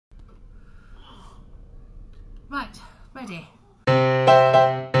Right, ready.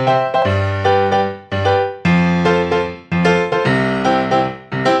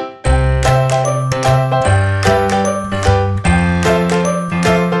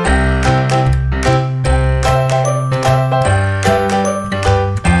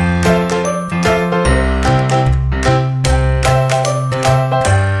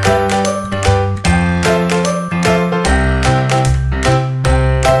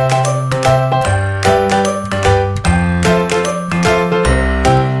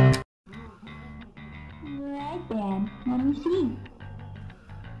 Let me see.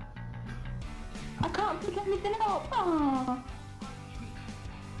 I can't pick anything up. Aww.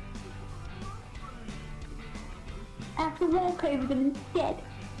 I have to walk over them instead.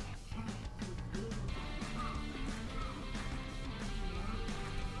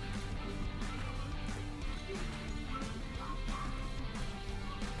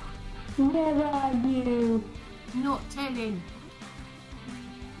 Where are you? Not telling.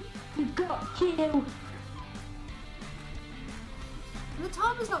 We got you. The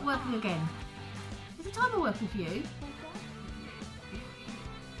timer's not working again. Is the timer working for you?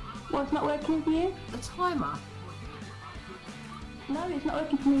 What's not working for you? The timer. No, it's not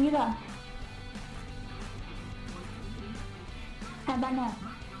working for me either. How about now?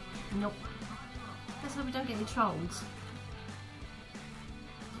 Nope. That's how we don't get any trolls.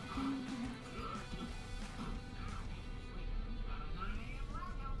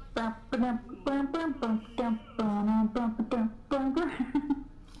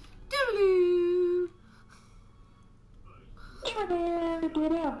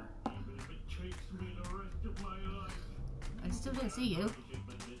 Doodle. I still don't see you.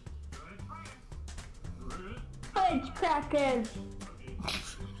 Fudge crackers!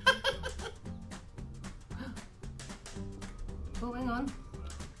 Oh, hang on.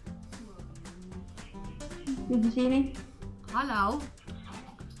 Did you see me? Hello.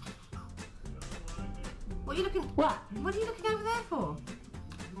 What are you looking? What? What are you looking over there for?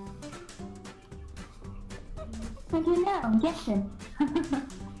 I don't know, I'm guessing.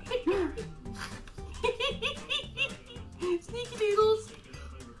 Sneaky doodles.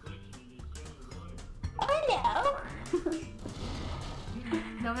 Oh no!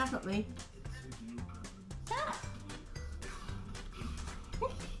 No, that's not me. Ah.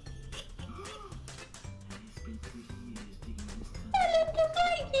 I look just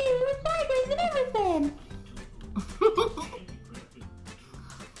like you, with sideways and everything.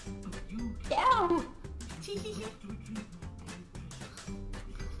 Ow!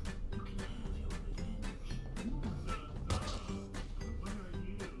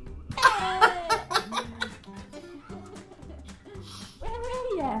 Where are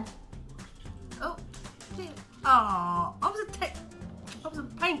you? Oh, oh! I was a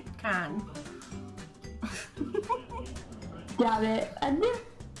paint can. Damn it! I knew.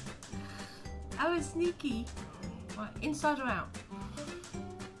 I was sneaky. Right, inside or out?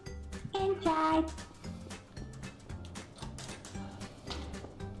 Inside.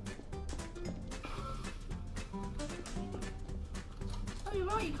 Oh, you're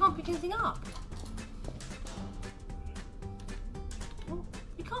right. You can't pick anything up. Oh,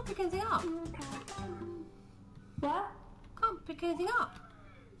 you can't pick anything up. What? Can't pick anything up.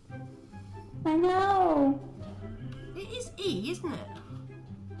 I know. It is E, isn't it?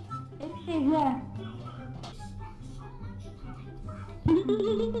 It is, yeah.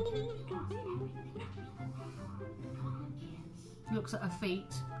 Looks at her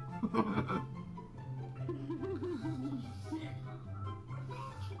feet.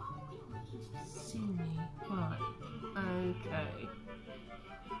 See me. Right. Okay.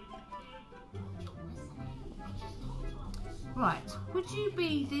 Right. Would you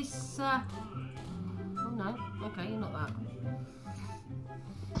be this? Oh no. Okay, you're not that.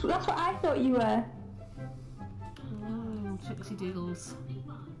 So that's what I thought you were. Trixie doodles.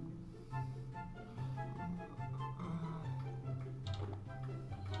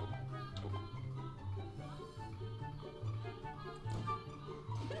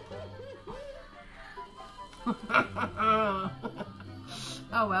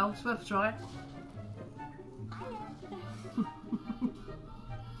 Oh well, it's worth a try.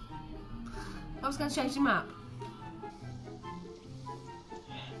 I was going to change the map.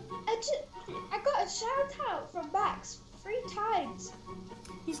 I got a shout out from Max 3 times.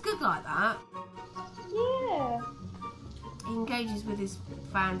 He's good like that. Yeah. He engages with his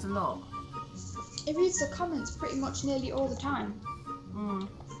fans a lot. He reads the comments pretty much nearly all the time. Mm.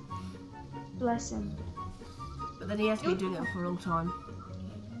 Bless him. But then he has been doing it for a long time.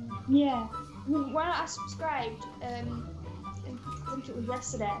 Yeah. When I subscribed, I think it was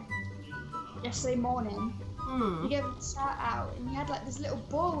yesterday morning, He gave him a shout out, and he had like this little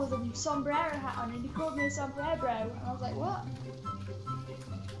ball with a sombrero hat on, and he called me a sombrero, and I was like, what?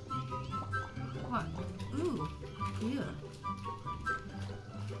 What? Ooh, yeah.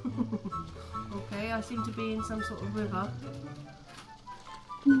 Okay, I seem to be in some sort of river.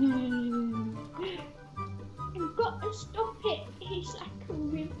 You've got to stop it. It's like a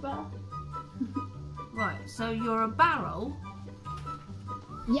river. Right, so you're a barrel.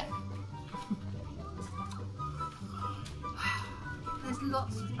 Yep. There's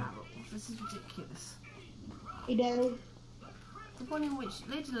lots of barrels. This is ridiculous. You know. The one in which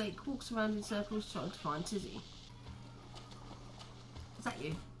Lady Lake walks around in circles trying to find Tizzy. Is that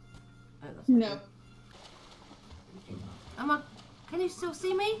you? Oh, that's not No. you. Am I? Can you still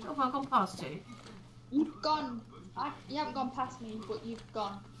see me? Or have I gone past you? You've gone. You haven't gone past me, but you've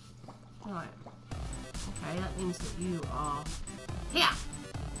gone. Right. Okay, that means that you are here.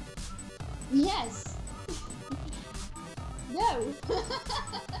 Yes. No.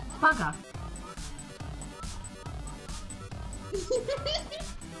 Bugger.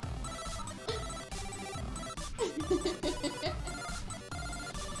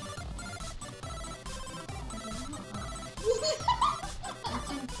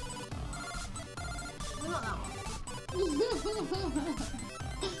 Not that one.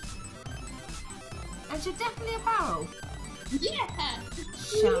 And you're definitely a barrel. Yeah.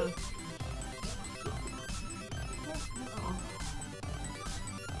 Show.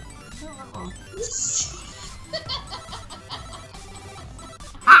 Not that one.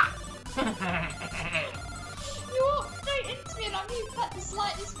 Ha! You walked straight into me, and I moved back the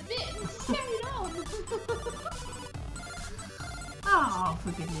slightest bit, and just carried on. Oh,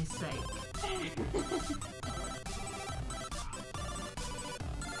 for goodness sake.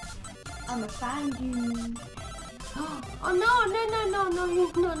 I'ma find you. Oh no,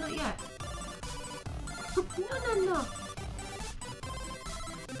 not yet. No.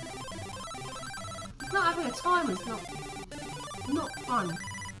 It's not having a timer, it's not fun.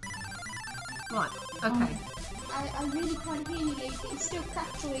 Right, okay. I really can't hear you, lady. It's still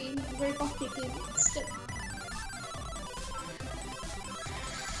crackly and robotic and still.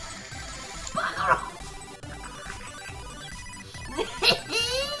 Bugger off!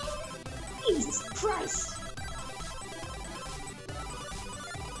 Jesus Christ!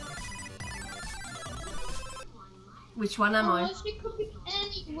 Which one am I? She could be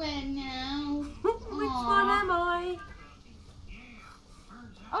anywhere now. Which one am I?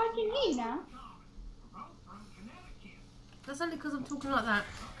 Oh, I can hear you now. That's only because I'm talking like that.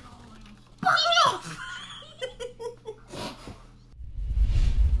 Bugger off!